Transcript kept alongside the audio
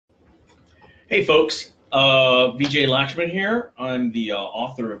Hey folks, VJ Lakshman here. I'm the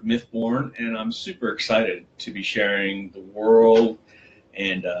author of Mythborn, and I'm super excited to be sharing the world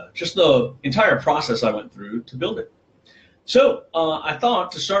and just the entire process I went through to build it. So I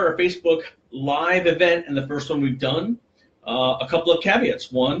thought to start our Facebook live event, and the first one we've done, a couple of caveats.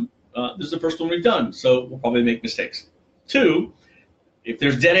 One, this is the first one we've done, so we'll probably make mistakes. Two, if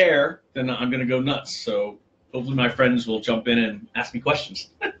there's dead air, then I'm going to go nuts. So hopefully my friends will jump in and ask me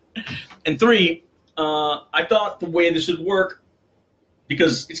questions. And three, I thought the way this would work,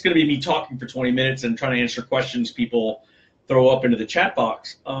 because it's going to be me talking for 20 minutes and trying to answer questions people throw up into the chat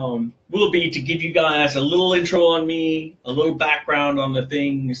box, will be to give you guys a little intro on me, a little background on the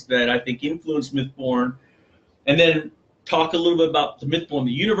things that I think influenced Mythborn, and then talk a little bit about the Mythborn,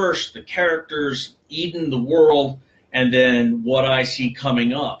 the universe, the characters, Eden, the world, and then what I see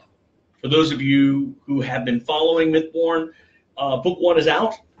coming up. For those of you who have been following Mythborn, book 1 is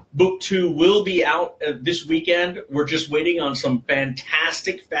out. Book 2 will be out this weekend. We're just waiting on some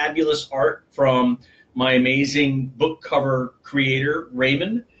fantastic, fabulous art from my amazing book cover creator,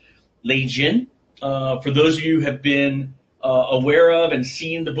 Raymond Leijin. For those of you who have been aware of and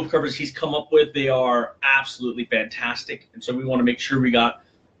seen the book covers he's come up with, they are absolutely fantastic. And so we want to make sure we got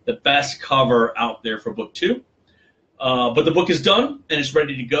the best cover out there for book 2. But the book is done and it's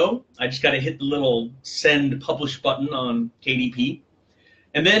ready to go. I just got to hit the little send publish button on KDP.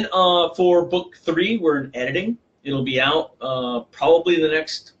 And then for book 3, we're in editing. It'll be out probably the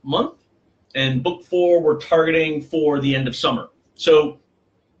next month. And book 4, we're targeting for the end of summer. So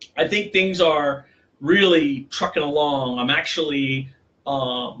I think things are really trucking along. I'm actually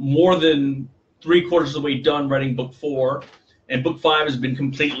more than 3/4 of the way done writing book 4. And book 5 has been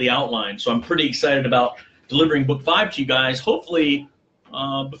completely outlined. So I'm pretty excited about delivering book 5 to you guys, hopefully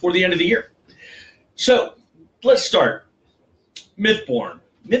before the end of the year. So let's start. Mythborn.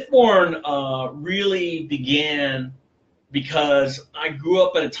 Mythborn really began because I grew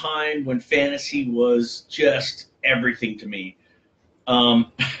up at a time when fantasy was just everything to me.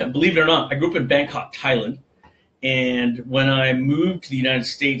 Believe it or not, I grew up in Bangkok, Thailand. And when I moved to the United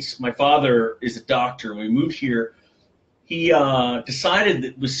States, my father is a doctor. When we moved here, he decided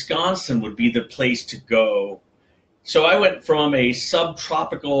that Wisconsin would be the place to go. So I went from a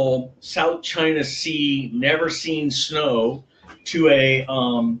subtropical South China Sea, never seen snow, to a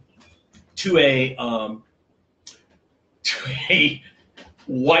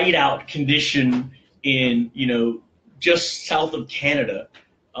whiteout condition in, just south of Canada.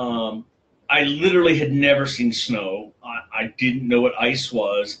 I literally had never seen snow. I didn't know what ice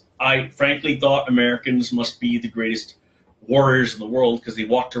was. I frankly thought Americans must be the greatest warriors in the world because they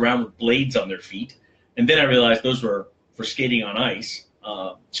walked around with blades on their feet. And then I realized those were for skating on ice.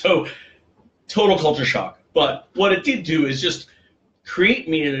 So total culture shock. But what it did do is just create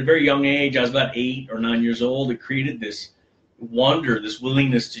me at a very young age. I was about 8 or 9 years old. It created this wonder, this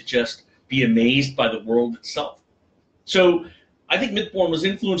willingness to just be amazed by the world itself. So I think Mythborn was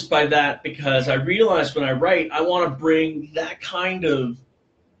influenced by that because I realized when I write, I want to bring that kind of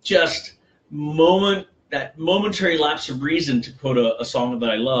just that momentary lapse of reason, to quote a song that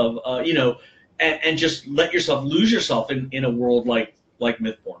I love, and just let yourself lose yourself in a world like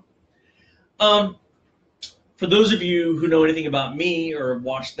Mythborn. For those of you who know anything about me or have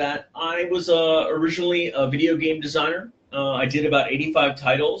watched that, I was originally a video game designer. I did about 85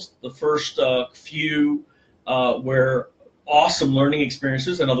 titles. The first few were awesome learning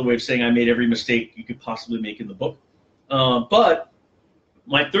experiences. Another way of saying I made every mistake you could possibly make in the book. But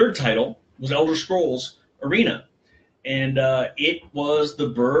my third title was Elder Scrolls Arena. And it was the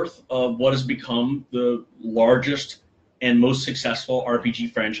birth of what has become the largest and most successful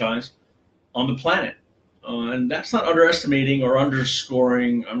RPG franchise on the planet. And that's not underestimating or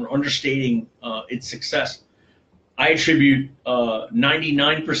understating its success. I attribute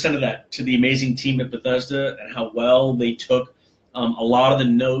 99% of that to the amazing team at Bethesda and how well they took a lot of the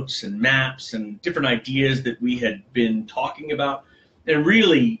notes and maps and different ideas that we had been talking about and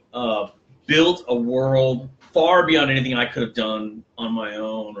really built a world far beyond anything I could have done on my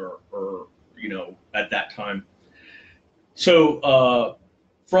own or at that time. So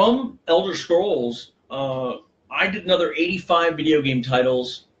from Elder Scrolls, I did another 85 video game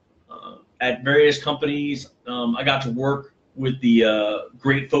titles at various companies. I got to work with the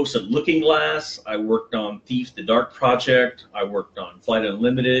great folks at Looking Glass. I worked on Thief the Dark Project. I worked on Flight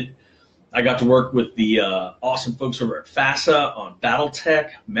Unlimited. I got to work with the awesome folks over at FASA on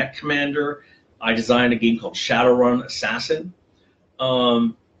Battletech, Mech Commander. I designed a game called Shadowrun Assassin.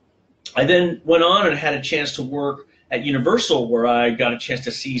 I then went on and had a chance to work at Universal, where I got a chance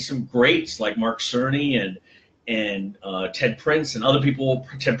to see some greats like Mark Cerny and and Ted Prince and other people,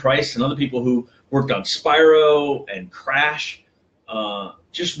 Ted Price and other people who worked on Spyro and Crash.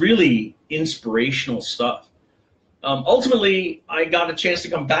 Just really inspirational stuff. Ultimately, I got a chance to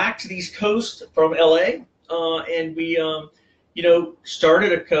come back to the East Coast from LA, and we,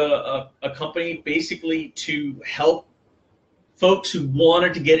 started a company basically to help folks who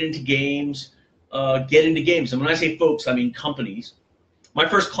wanted to get into games, And when I say folks, I mean companies. My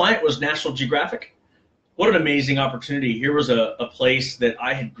first client was National Geographic. What an amazing opportunity. Here was a place that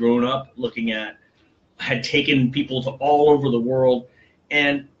I had grown up looking at, had taken people to all over the world,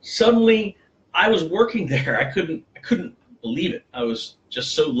 and suddenly I was working there. I couldn't believe it. I was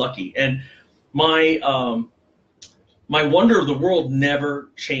just so lucky. And my wonder of the world never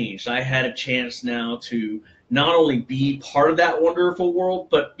changed. I had a chance now to not only be part of that wonderful world,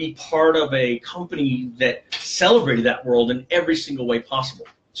 but be part of a company that celebrated that world in every single way possible.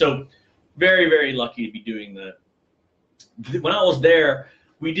 So very, very lucky to be doing that. When I was there,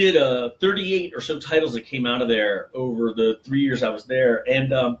 we did 38 or so titles that came out of there over the 3 years I was there.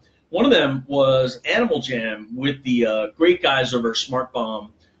 And one of them was Animal Jam with the great guys over at Smart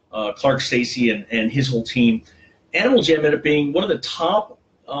Bomb, Clark Stacey and his whole team. Animal Jam ended up being one of the top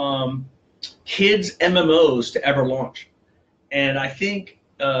kids MMOs to ever launch. And I think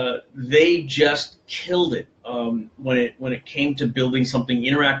they just killed it when it came to building something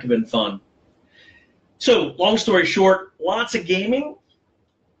interactive and fun. So long story short, lots of gaming.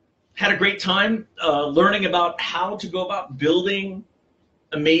 Had a great time learning about how to go about building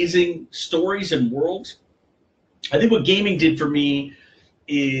amazing stories and worlds. I think what gaming did for me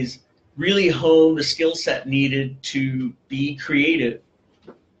is really hone the skill set needed to be creative,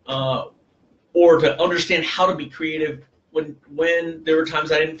 or to understand how to be creative when there were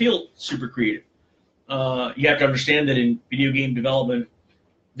times I didn't feel super creative. You have to understand that in video game development,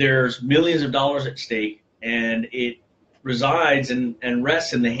 there's millions of dollars at stake, and it resides and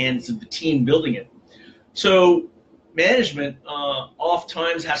rests in the hands of the team building it. So management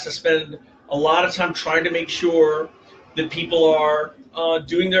oftentimes has to spend a lot of time trying to make sure that people are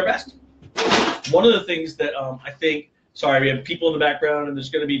doing their best. One of the things that I think, sorry, we have people in the background and there's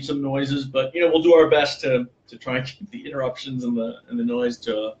going to be some noises, but we'll do our best to try and keep the interruptions and the noise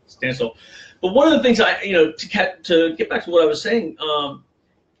to a standstill. But one of the things to get back to what I was saying,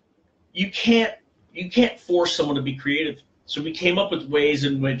 you can't force someone to be creative. So we came up with ways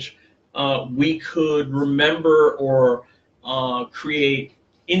in which we could remember or create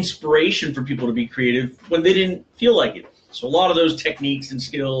inspiration for people to be creative when they didn't feel like it. So a lot of those techniques and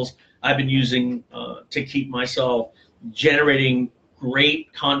skills I've been using to keep myself generating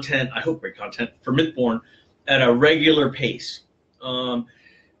great content, I hope great content, for Mythborn at a regular pace.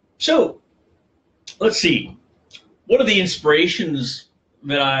 So let's see. What are the inspirations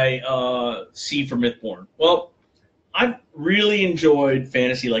that I see for Mythborn? Well, I've really enjoyed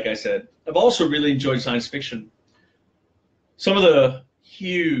fantasy, like I said. I've also really enjoyed science fiction. Some of the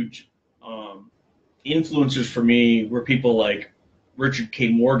huge influencers for me were people like Richard K.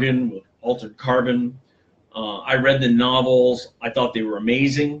 Morgan with Altered Carbon. I read the novels. I thought they were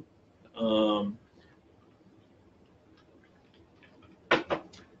amazing.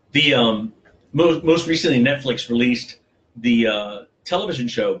 Most recently, Netflix released the television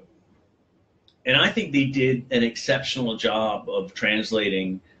show, and I think they did an exceptional job of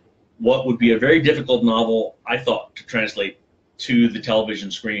translating what would be a very difficult novel, I thought, to translate to the television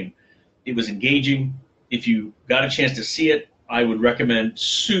screen. It was engaging. If you got a chance to see it, I would recommend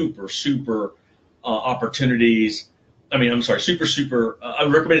super opportunities. I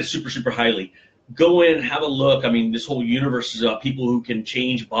would recommend it super highly. Go in, have a look. I mean, this whole universe is about people who can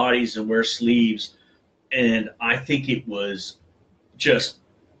change bodies and wear sleeves, and I think it was just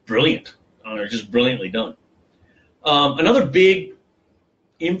brilliant, just brilliantly done. Another big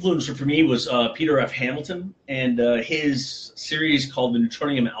influencer for me was Peter F. Hamilton and his series called The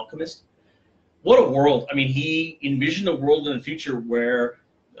Neutronium Alchemist. What a world. I mean, he envisioned a world in the future where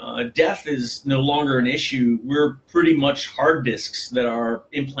death is no longer an issue. We're pretty much hard disks that are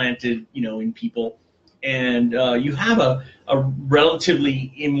implanted, in people, and you have a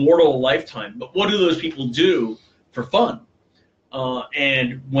relatively immortal lifetime. But what do those people do for fun?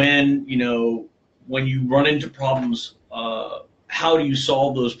 And when you run into problems, how do you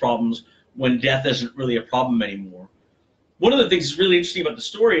solve those problems when death isn't really a problem anymore? One of the things that's really interesting about the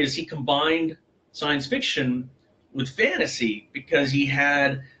story is he combined science fiction with fantasy, because he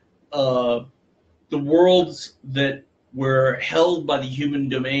had the worlds that were held by the human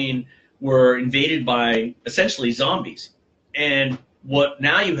domain were invaded by essentially zombies. And what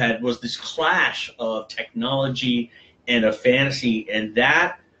now you had was this clash of technology and of fantasy, and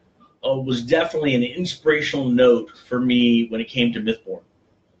that was definitely an inspirational note for me when it came to Mythborn.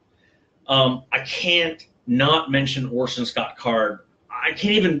 I can't not mention Orson Scott Card. I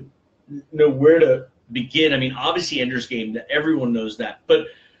can't even know where to begin. I mean, obviously Ender's Game, that everyone knows that, but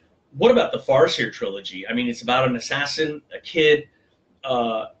what about the Farseer trilogy? I mean, it's about an assassin, a kid,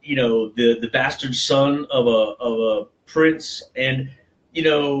 the bastard son of a prince, and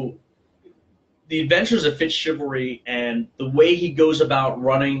the adventures of Fitz Chivalry and the way he goes about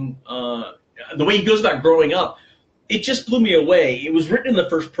running, the way he goes about growing up, it just blew me away. It was written in the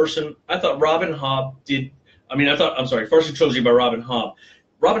first person. I thought Farseer Trilogy by Robin Hobb.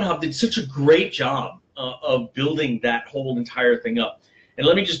 Robin Hobb did such a great job of building that whole entire thing up. And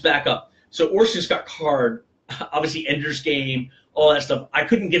let me just back up. So Orson Scott Card, obviously Ender's Game, all that stuff. I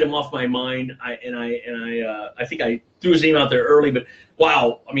couldn't get him off my mind. I think I threw his name out there early, but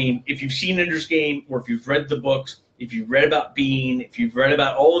wow. I mean, if you've seen Ender's Game, or if you've read the books, if you've read about Bean, if you've read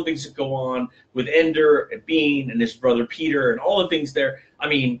about all the things that go on with Ender and Bean and his brother Peter and all the things there, I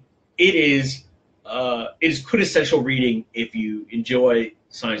mean, it is quintessential reading if you enjoy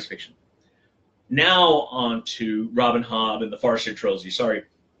science fiction. Now on to Robin Hobb and the Farseer trilogy. Story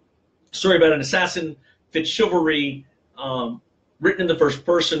about an assassin, Fitz Chivalry, written in the first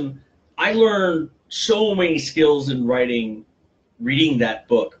person. I learned so many skills in reading that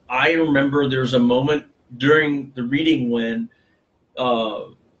book. I remember there's a moment during the reading when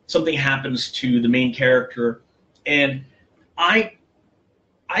something happens to the main character, and it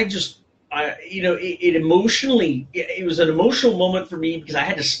was an emotional moment for me because I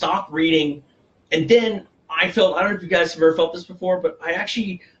had to stop reading, and then I don't know if you guys have ever felt this before, but I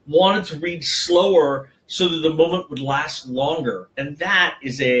actually wanted to read slower so that the moment would last longer, and that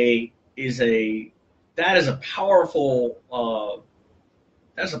is a powerful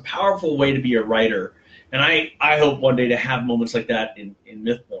way to be a writer, and I hope one day to have moments like that in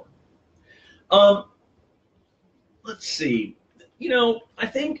Mythborn. Let's see,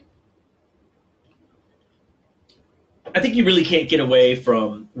 I think you really can't get away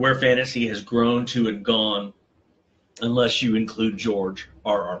from where fantasy has grown to and gone unless you include George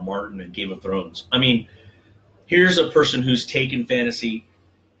R.R. Martin and Game of Thrones. I mean, here's a person who's taken fantasy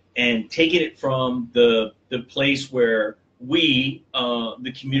and taken it from the place where we,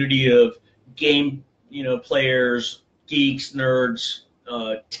 the community of game, players, geeks, nerds,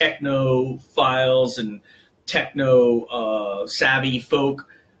 technophiles, and techno savvy folk,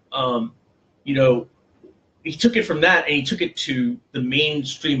 he took it from that and he took it to the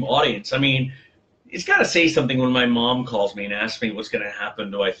mainstream audience. I mean, it's got to say something when my mom calls me and asks me what's going to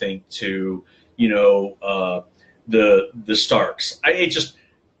happen, do I think, to, the Starks. It's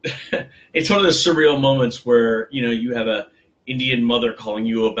one of those surreal moments where, you have a Indian mother calling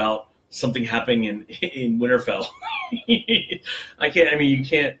you about something happening in Winterfell. You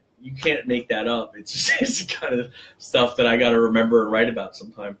can't make that up. It's the kind of stuff that I got to remember and write about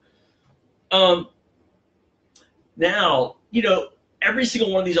sometime. Now, every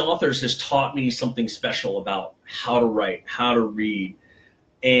single one of these authors has taught me something special about how to write, how to read,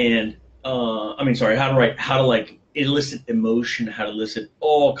 and how to like elicit emotion, how to elicit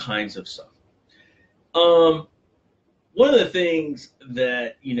all kinds of stuff. One of the things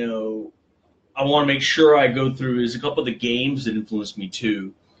that, I want to make sure I go through is a couple of the games that influenced me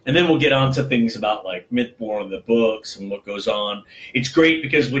too. And then we'll get on to things about like Mythborn, the books, and what goes on. It's great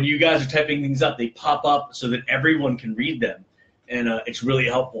because when you guys are typing things up, they pop up so that everyone can read them. And it's really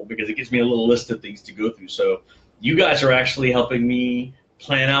helpful because it gives me a little list of things to go through. So you guys are actually helping me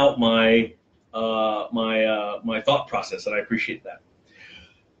plan out my thought process, and I appreciate that.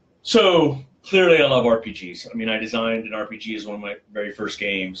 So clearly I love RPGs. I mean, I designed an RPG as one of my very first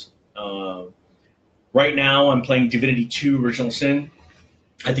games. Right now I'm playing Divinity 2 Original Sin.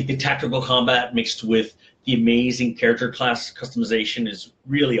 I think the tactical combat mixed with the amazing character class customization is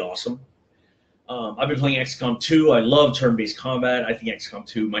really awesome. I've been playing XCOM 2. I love turn-based combat. I think XCOM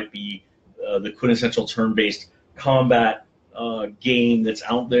 2 might be the quintessential turn-based combat game that's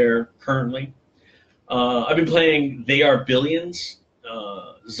out there currently. I've been playing They Are Billions,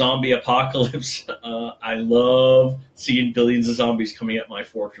 Zombie Apocalypse. I love seeing billions of zombies coming at my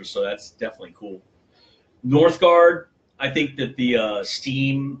fortress, so that's definitely cool. Northgard. I think that the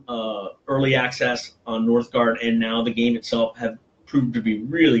Steam early access on Northgard and now the game itself have proved to be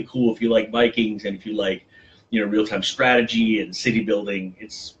really cool if you like Vikings and if you like, real-time strategy and city building.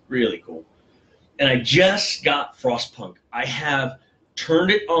 It's really cool. And I just got Frostpunk. I have turned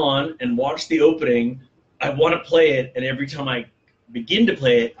it on and watched the opening. I want to play it, and every time I begin to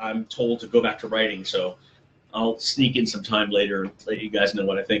play it, I'm told to go back to writing. So I'll sneak in some time later and let you guys know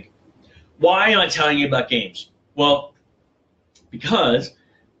what I think. Why am I telling you about games? Well, because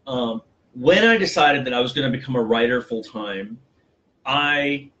When I decided that I was going to become a writer full time,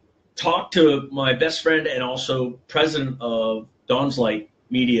 I talked to my best friend and also president of Dawn's Light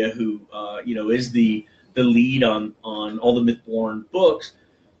Media, who is the lead on all the Mythborn books,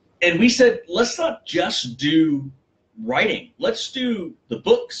 and we said, let's not just do writing. Let's do the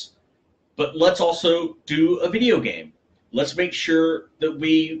books, but let's also do a video game. Let's make sure that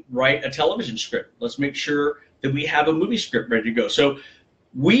we write a television script. Let's make sure that we have a movie script ready to go. So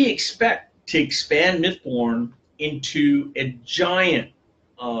we expect to expand Mythborn into a giant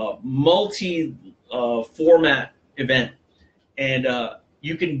multi-format event. And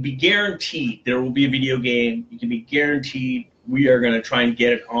you can be guaranteed there will be a video game. You can be guaranteed we are going to try and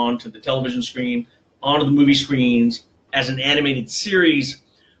get it onto the television screen, onto the movie screens, as an animated series.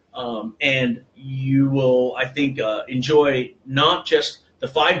 And you will, I think, enjoy not just the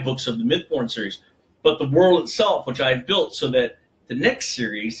 5 books of the Mythborn series, but the world itself, which I've built so that the next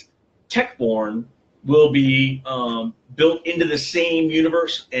series, Techborn, will be built into the same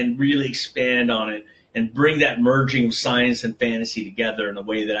universe and really expand on it and bring that merging of science and fantasy together in a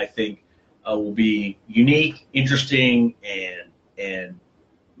way that I think will be unique, interesting, and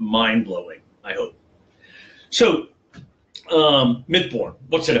mind-blowing, I hope. So, Mythborn,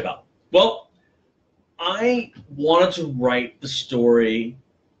 what's it about? Well, I wanted to write the story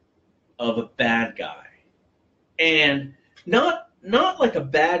of a bad guy, and not like a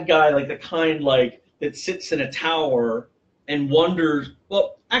bad guy like the kind like that sits in a tower and wonders.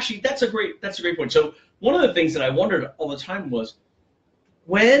 Well, actually, that's a great point. So one of the things that I wondered all the time was,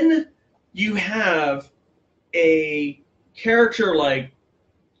 when you have a character like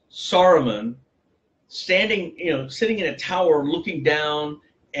Saruman standing, sitting in a tower, looking down,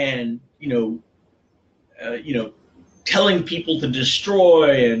 and telling people to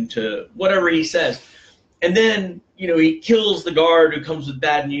destroy and to whatever he says, and then he kills the guard who comes with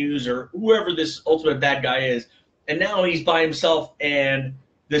bad news, or whoever this ultimate bad guy is, and now he's by himself and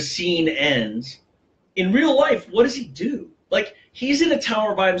the scene ends. In real life, what does he do? Like, he's in a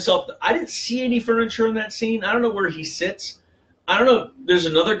tower by himself. I didn't see any furniture in that scene. I don't know where he sits. I don't know. There's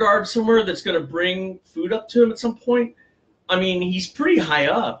another guard somewhere that's going to bring food up to him at some point. I mean, he's pretty high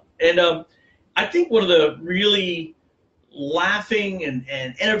up. And I think one of the really laughing and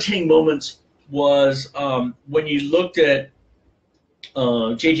entertaining moments was when you looked at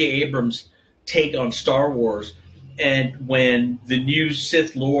J.J. Abrams' take on Star Wars, and when the new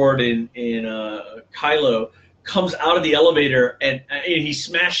Sith Lord in Kylo comes out of the elevator and he's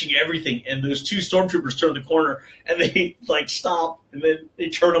smashing everything, and those 2 stormtroopers turn the corner and they like stop and then they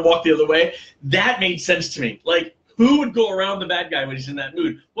turn and walk the other way. That made sense to me. Like, who would go around the bad guy when he's in that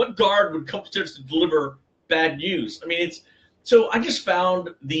mood? What guard would come upstairs to deliver bad news? I mean, so I just found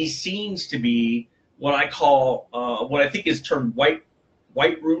these scenes to be what I call, what I think is termed white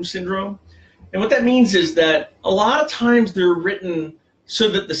room syndrome. And what that means is that a lot of times they're written so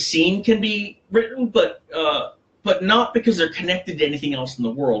that the scene can be written, but not because they're connected to anything else in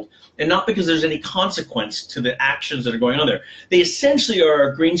the world, and not because there's any consequence to the actions that are going on there. They essentially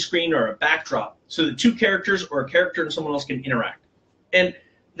are a green screen or a backdrop, so that 2 characters or a character and someone else can interact. And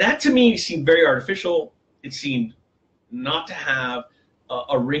that to me seemed very artificial. It seemed not to have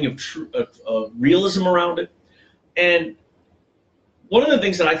a ring of realism around it. And one of the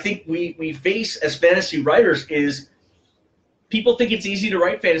things that I think we face as fantasy writers is people think it's easy to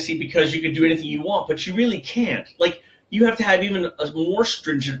write fantasy because you can do anything you want, but you really can't. Like, you have to have even a more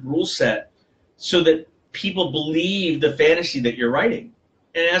stringent rule set so that people believe the fantasy that you're writing.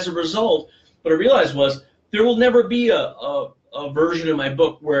 And as a result, what I realized was there will never be a version of my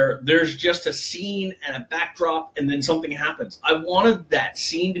book where there's just a scene and a backdrop and then something happens. I wanted that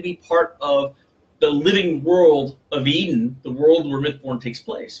scene to be part of the living world of Eden, the world where Mythborn takes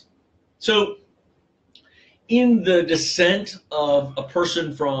place. So in the descent of a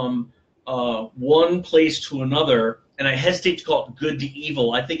person from one place to another, and I hesitate to call it good to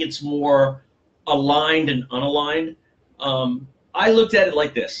evil, I think it's more aligned and unaligned. I looked at it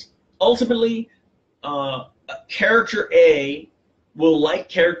like this. Ultimately, character A will like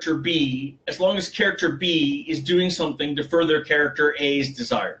character B as long as character B is doing something to further character A's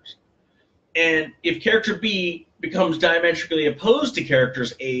desires. And if character B becomes diametrically opposed to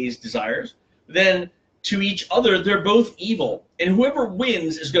characters A's desires, then to each other, they're both evil. And whoever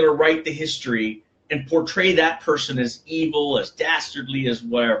wins is going to write the history and portray that person as evil, as dastardly, as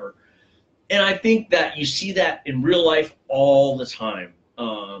whatever. And I think that you see that in real life all the time.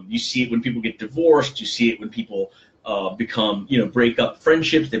 You see it when people get divorced. You see it when people break up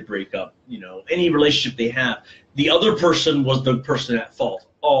friendships. They break up, any relationship they have. The other person was the person at fault,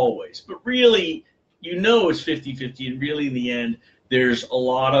 always. But really, it's 50-50, and really in the end, There's a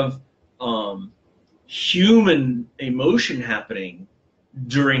lot of human emotion happening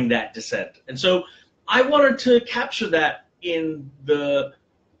during that descent. And so I wanted to capture that in the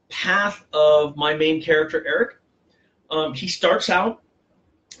path of my main character, Eric. He starts out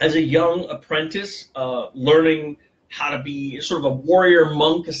as a young apprentice, learning how to be sort of a warrior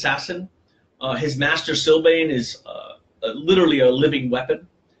monk assassin. His master, Sylvain, is literally a living weapon.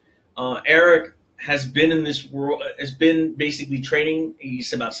 Eric has been in this world, has been basically training.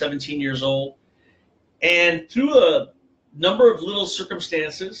 He's about 17 years old. And through a number of little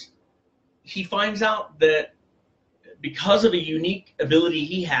circumstances, he finds out that because of a unique ability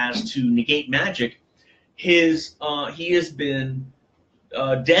he has to negate magic, he has been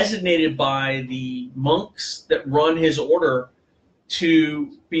designated by the monks that run his order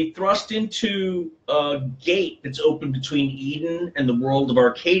to be thrust into a gate that's open between Eden and the world of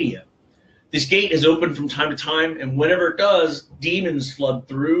Arcadia. This gate is open from time to time, and whenever it does, demons flood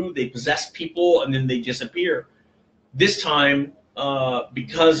through, they possess people, and then they disappear. This time,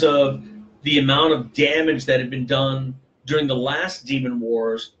 because of the amount of damage that had been done during the last demon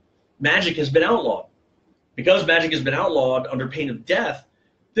wars, magic has been outlawed. Because magic has been outlawed under pain of death,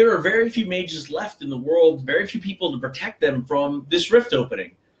 there are very few mages left in the world, very few people to protect them from this rift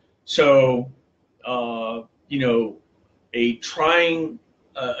opening. So,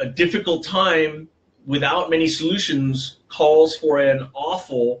 a difficult time without many solutions calls for an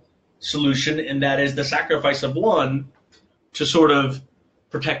awful solution, and that is the sacrifice of one to sort of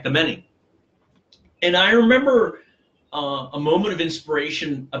protect the many. And I remember a moment of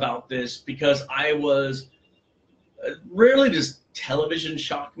inspiration about this, because I was rarely does television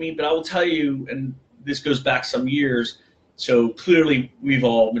shock me, but I will tell you, and this goes back some years, so clearly we've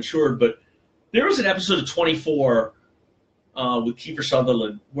all matured, but there was an episode of 24 with Kiefer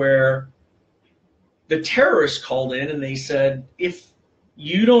Sutherland where the terrorists called in and they said, if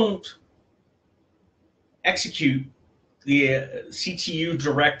you don't execute the CTU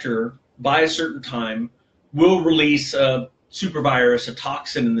director by a certain time, we'll release a super virus, a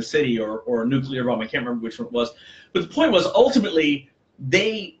toxin in the city, or a nuclear bomb. I can't remember which one it was. But the point was, ultimately,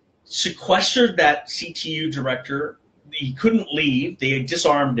 they sequestered that CTU director. He couldn't leave. They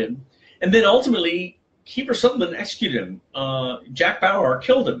disarmed him. And then ultimately, Kiefer Sutherland executed him. Jack Bauer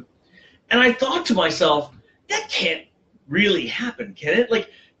killed him. And I thought to myself, that can't really happen, can it? Like,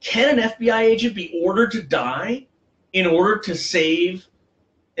 can an FBI agent be ordered to die in order to save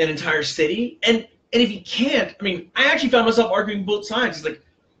an entire city? And if he can't, I mean, I actually found myself arguing both sides. It's like,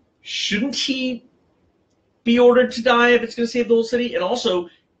 shouldn't he be ordered to die if it's going to save the whole city? And also,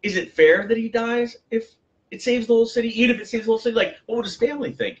 is it fair that he dies if it saves the whole city? Even if it saves the whole city, like, what would his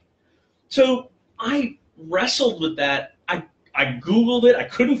family think? So I wrestled with that. I Googled it. I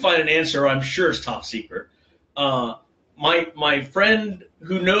couldn't find an answer. I'm sure it's top secret. My friend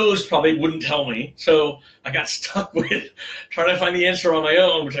who knows probably wouldn't tell me. So I got stuck with trying to find the answer on my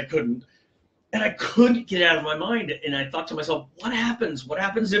own, which I couldn't. And I couldn't get it out of my mind. And I thought to myself, what happens? What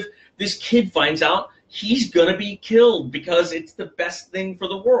happens if this kid finds out he's going to be killed because it's the best thing for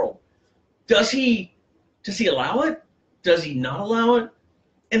the world? Does he allow it? Does he not allow it?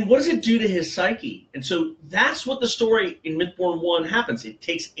 And what does it do to his psyche? And so that's what the story in Mythborn 1 happens. It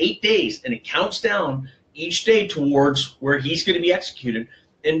takes 8 days, and it counts down each day towards where he's going to be executed.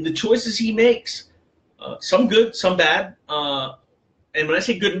 And the choices he makes, some good, some bad. And when I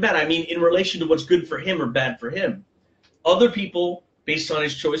say good and bad, I mean in relation to what's good for him or bad for him. Other people, based on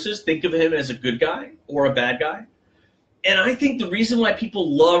his choices, think of him as a good guy or a bad guy. And I think the reason why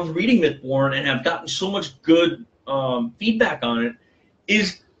people love reading Mythborn and have gotten so much good feedback on it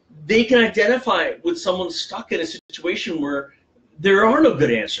is they can identify with someone stuck in a situation where there are no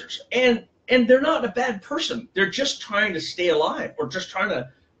good answers. And they're not a bad person. They're just trying to stay alive or just trying to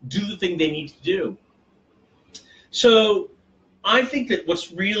do the thing they need to do. So I think that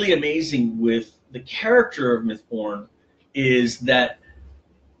what's really amazing with the character of Mythborn is that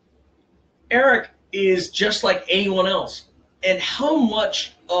Eric is just like anyone else. And how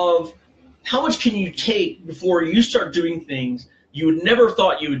much can you take before you start doing things you would never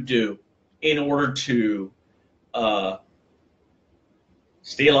thought you would do in order to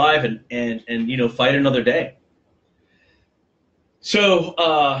stay alive and fight another day? So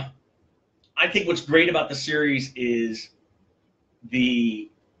I think what's great about the series is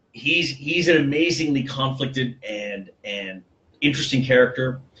he's an amazingly conflicted and interesting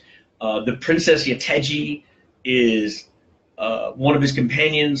character. The Princess Yateji is one of his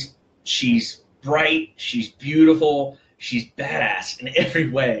companions. She's bright, she's beautiful, she's badass in every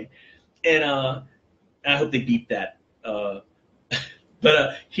way, and I hope they beat that.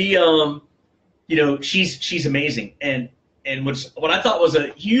 But she's amazing, and And what I thought was a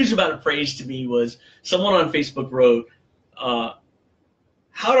huge amount of praise to me was someone on Facebook wrote, I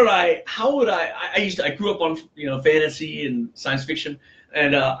grew up on, fantasy and science fiction,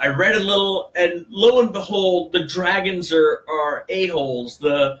 and I read a little, and lo and behold, the dragons are a-holes.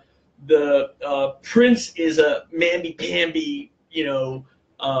 The prince is a mamby-pamby,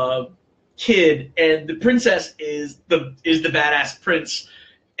 kid, and the princess is the badass prince,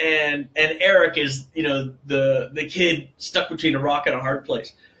 and Eric is, the kid stuck between a rock and a hard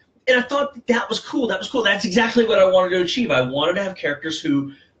place. And I thought that was cool. That was cool. That's exactly what I wanted to achieve. I wanted to have characters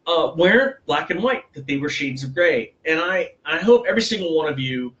who weren't black and white, that they were shades of gray. And I hope every single one of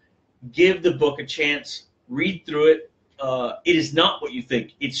you give the book a chance, read through it. It is not what you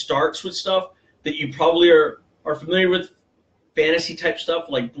think. It starts with stuff that you probably are familiar with, fantasy type stuff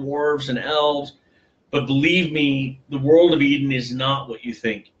like dwarves and elves. But believe me, the world of Eden is not what you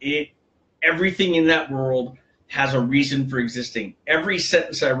think. Everything in that world has a reason for existing. Every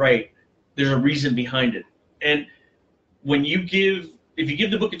sentence I write, there's a reason behind it. And if you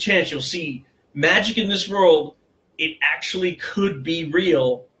give the book a chance, you'll see magic in this world. It actually could be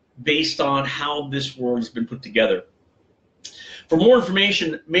real based on how this world has been put together. For more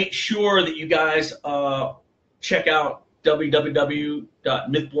information, make sure that you guys check out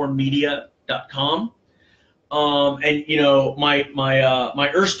www.mythbornmedia.com. And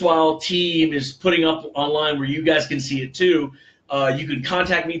my erstwhile team is putting up online where you guys can see it too. You can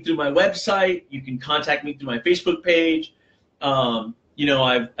contact me through my website. You can contact me through my Facebook page. I've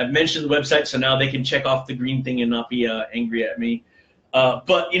mentioned the website, so now they can check off the green thing and not be angry at me.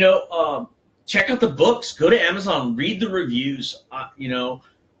 But check out the books. Go to Amazon. Read the reviews.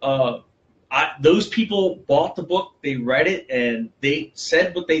 Those people bought the book, they read it, and they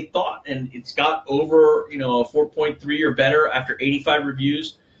said what they thought, and it's got over a 4.3 or better after 85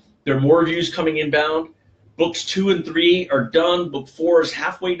 reviews. There are more reviews coming inbound. Books 2 and 3 are done. Book 4 is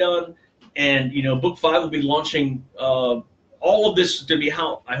halfway done, and book 5 will be launching. All of this is going to be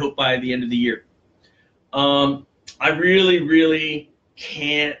out, I hope, by the end of the year. I really, really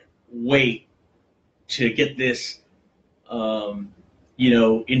can't wait to get this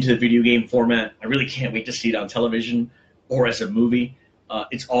into the video game format. I really can't wait to see it on television or as a movie.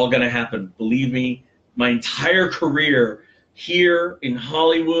 It's all going to happen. Believe me, my entire career here in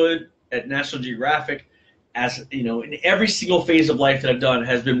Hollywood, at National Geographic, in every single phase of life that I've done,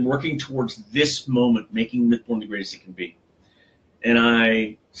 has been working towards this moment, making Mythborn the greatest it can be. And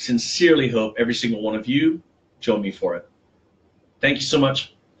I sincerely hope every single one of you join me for it. Thank you so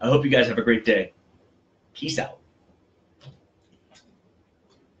much. I hope you guys have a great day. Peace out.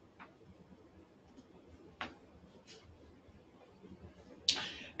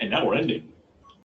 And now we're ending.